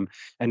wisdom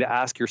and to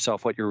ask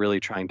yourself what you're really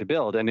trying to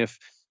build. And if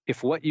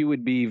what you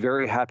would be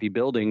very happy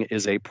building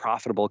is a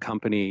profitable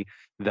company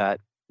that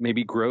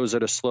maybe grows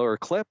at a slower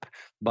clip,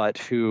 but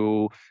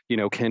who,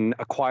 can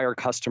acquire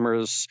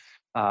customers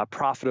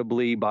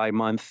profitably by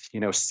month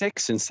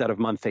 6 instead of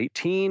month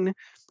 18,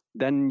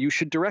 then you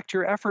should direct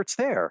your efforts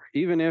there,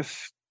 even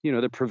if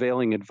the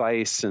prevailing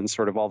advice and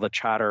sort of all the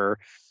chatter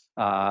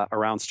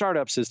around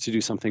startups is to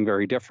do something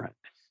very different.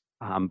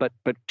 But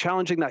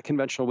challenging that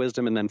conventional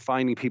wisdom and then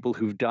finding people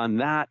who've done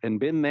that and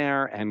been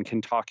there and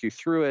can talk you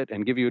through it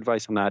and give you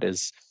advice on that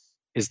is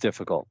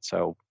difficult.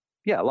 So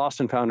yeah, Lost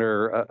and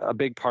Founder, a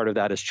big part of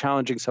that is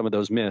challenging some of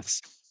those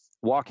myths,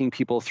 walking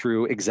people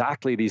through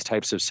exactly these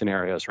types of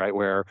scenarios, right?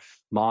 Where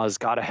Moz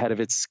got ahead of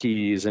its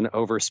skis and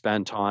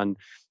overspent on,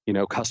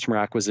 customer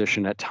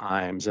acquisition at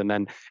times, and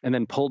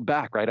then pulled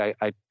back, right?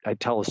 I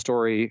tell a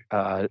story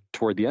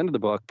toward the end of the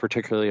book,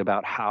 particularly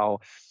about how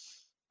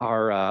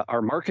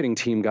our marketing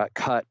team got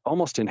cut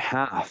almost in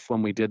half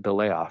when we did the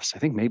layoffs. I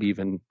think maybe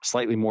even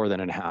slightly more than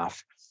in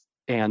half,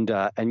 and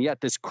yet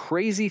this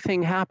crazy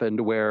thing happened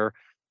where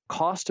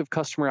cost of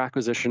customer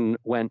acquisition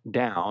went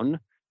down,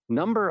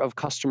 number of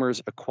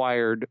customers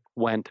acquired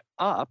went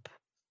up,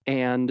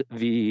 and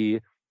the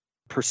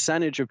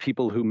percentage of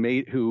people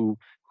who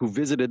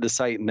visited the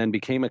site and then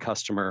became a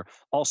customer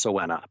also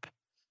went up.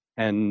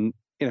 And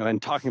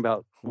and talking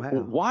about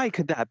why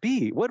could that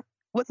be? What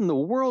in the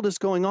world is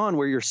going on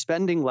where you're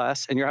spending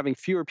less and you're having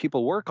fewer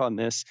people work on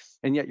this,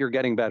 and yet you're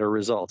getting better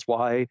results?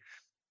 Why?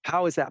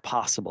 How is that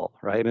possible,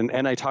 right?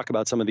 And I talk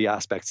about some of the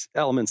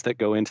elements that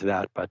go into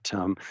that, but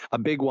a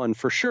big one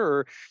for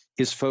sure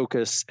is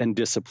focus and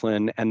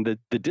discipline. And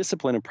the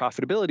discipline and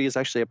profitability is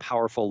actually a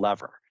powerful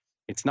lever.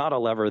 It's not a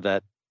lever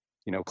that,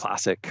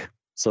 classic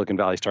Silicon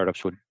Valley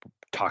startups would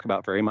talk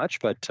about very much,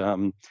 but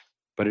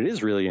it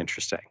is really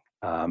interesting.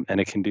 And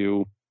it can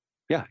do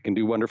Yeah, it can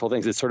do wonderful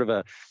things. It's sort of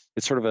a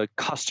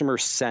customer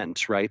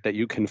scent, right? That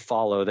you can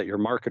follow, that your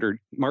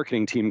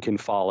marketing team can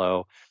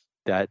follow,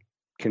 that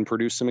can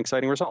produce some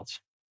exciting results.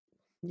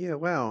 Yeah,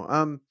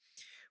 wow.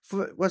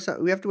 What's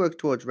that? We have to work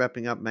towards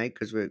wrapping up, mate,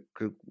 because we're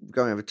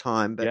going over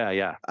time. But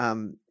Yeah.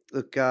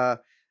 look,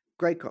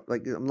 great.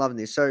 Like, I'm loving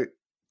this. So,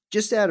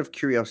 just out of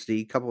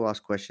curiosity, a couple of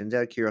last questions.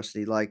 Out of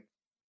curiosity, like,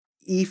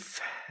 if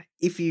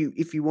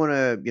you want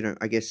to,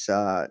 I guess,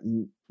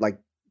 like,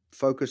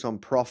 focus on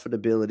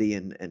profitability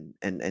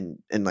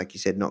and like you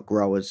said, not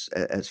grow as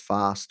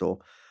fast or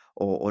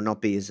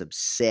not be as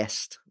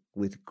obsessed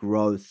with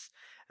growth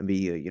and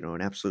be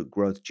an absolute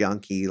growth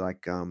junkie,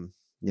 like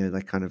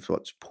that kind of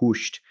what's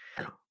pushed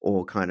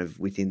or kind of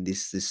within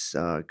this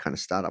kind of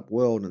startup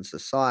world and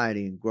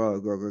society, and grow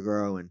and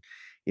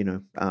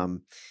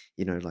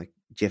like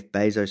Jeff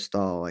Bezos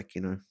style, like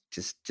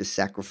just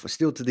sacrifice,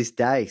 still to this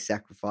day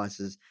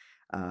sacrifices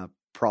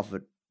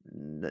profit,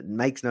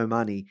 makes no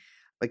money,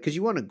 like, because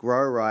you want to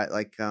grow, right?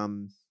 Like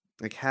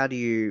how do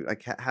you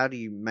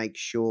make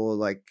sure,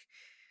 like,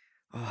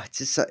 it's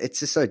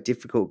just so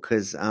difficult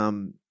because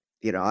I'm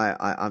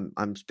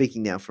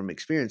speaking now from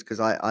experience because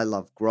I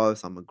love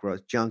growth. I'm a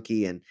growth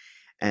junkie and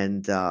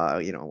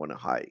I want to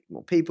hire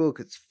more people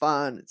because it's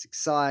fun, it's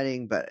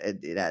exciting, but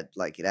it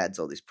adds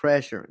all this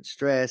pressure and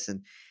stress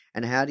and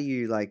how do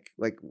you like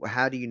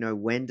how do you know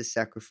when to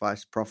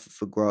sacrifice profit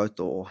for growth,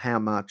 or how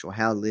much or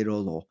how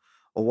little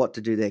or what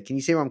to do there? Can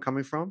you see where I'm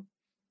coming from?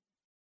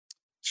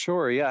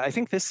 Sure. Yeah. I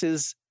think this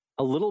is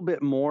a little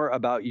bit more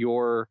about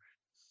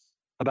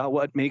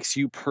what makes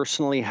you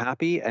personally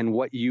happy and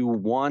what you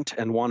want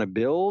to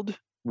build,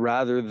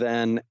 rather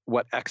than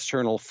what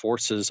external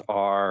forces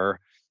are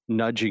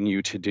nudging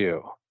you to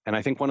do. And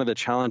I think one of the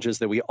challenges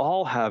that we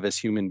all have as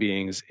human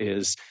beings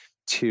is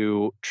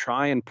to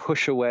try and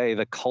push away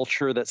the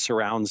culture that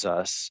surrounds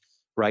us,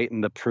 right?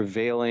 And the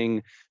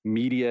prevailing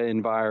media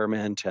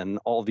environment and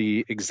all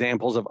the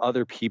examples of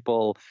other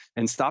people,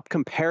 and stop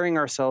comparing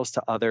ourselves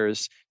to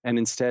others and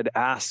instead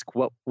ask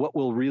what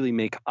will really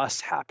make us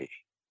happy.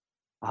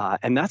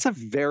 And that's a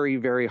very,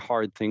 very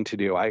hard thing to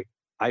do. I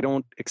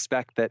don't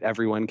expect that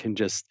everyone can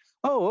just,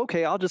 oh,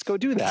 okay, I'll just go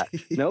do that.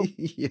 Nope.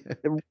 Yeah.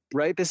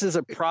 Right? This is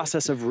a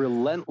process of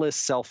relentless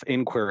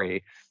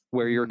self-inquiry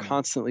where you're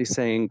constantly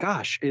saying,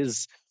 gosh,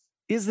 is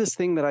this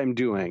thing that I'm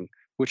doing,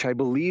 which I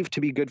believe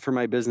to be good for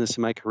my business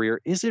and my career,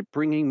 is it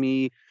bringing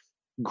me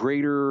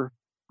greater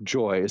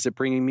joy? Is it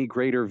bringing me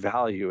greater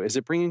value? Is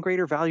it bringing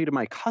greater value to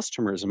my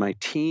customers and my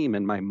team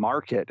and my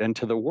market and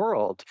to the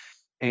world?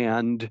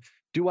 And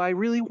do I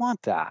really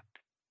want that?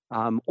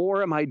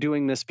 Or am I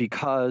doing this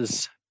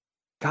because,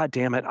 God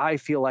damn it, I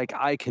feel like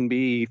I can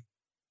be,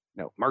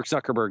 Mark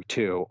Zuckerberg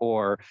too,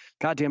 or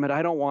God damn it,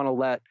 I don't want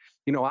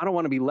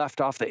to be left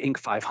off the Inc.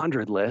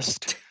 500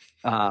 list,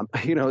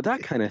 that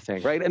kind of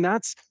thing, right? And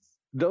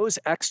those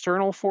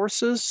external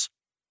forces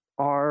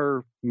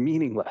are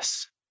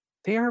meaningless.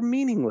 They are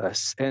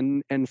meaningless,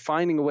 and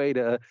finding a way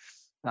to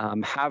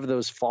have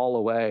those fall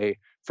away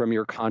from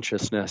your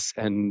consciousness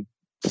and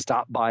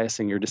stop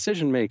biasing your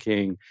decision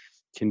making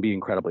can be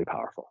incredibly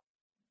powerful.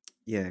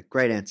 Yeah,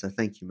 great answer.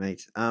 Thank you,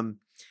 mate.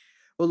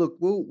 Well, look,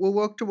 we'll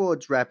work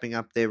towards wrapping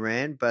up there,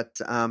 Rand, but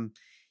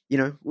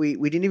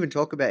we didn't even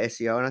talk about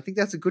SEO, and I think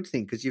that's a good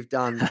thing because you've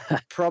done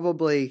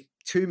probably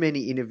too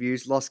many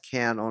interviews, lost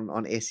count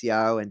on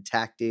SEO and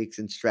tactics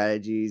and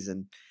strategies.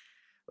 And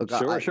look,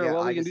 sure.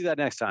 Well, we can do that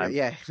next time.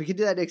 Yeah, we can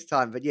do that next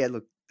time. But yeah,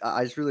 look,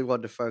 I just really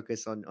wanted to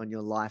focus on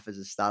your life as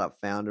a startup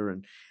founder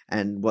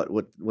and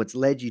what's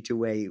led you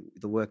to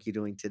the work you're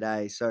doing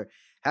today. So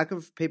how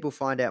can people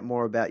find out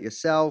more about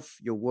yourself,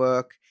 your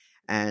work,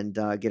 and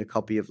get a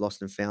copy of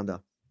Lost and Founder?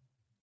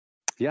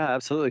 Yeah,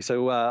 absolutely.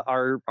 So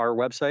our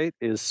website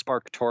is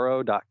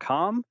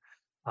sparktoro.com.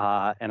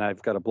 And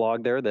I've got a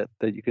blog there that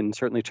you can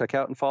certainly check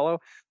out and follow.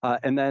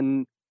 And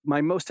then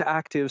my most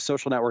active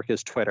social network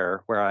is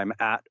Twitter, where I'm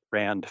at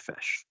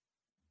Randfish.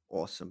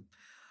 Awesome.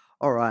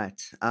 All right.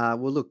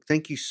 Well, look,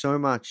 thank you so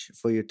much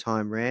for your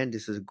time, Rand.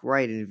 This was a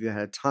great interview. I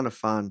had a ton of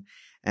fun.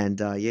 And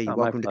you're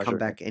welcome to come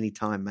back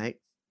anytime, mate.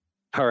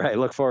 All right.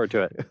 Look forward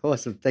to it.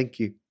 Awesome. Thank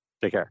you.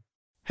 Take care.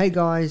 Hey,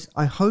 guys.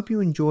 I hope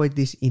you enjoyed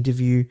this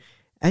interview.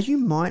 As you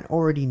might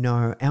already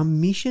know, our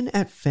mission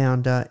at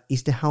Foundr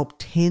is to help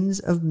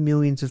tens of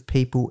millions of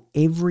people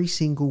every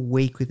single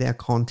week with our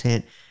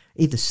content,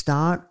 either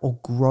start or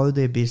grow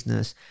their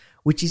business,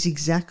 which is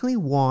exactly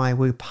why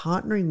we're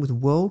partnering with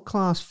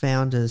world-class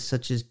founders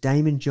such as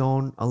Damon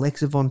John,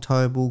 Alexa Von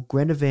Tobel,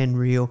 Greta Van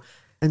Riel,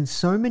 and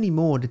so many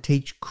more to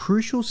teach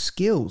crucial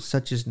skills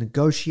such as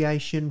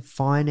negotiation,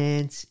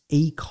 finance,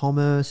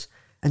 e-commerce,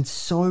 and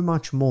so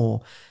much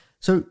more.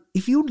 So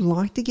if you'd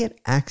like to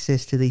get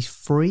access to these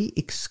free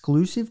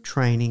exclusive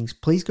trainings,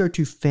 please go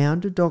to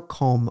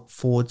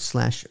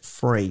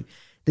foundr.com/free.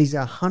 These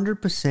are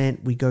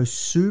 100%. We go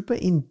super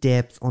in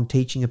depth on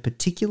teaching a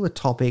particular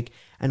topic,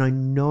 and I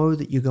know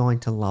that you're going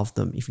to love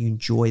them if you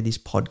enjoy this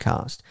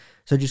podcast.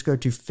 So just go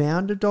to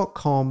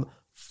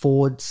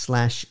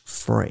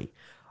foundr.com/free.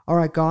 All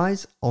right,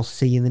 guys, I'll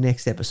see you in the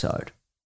next episode.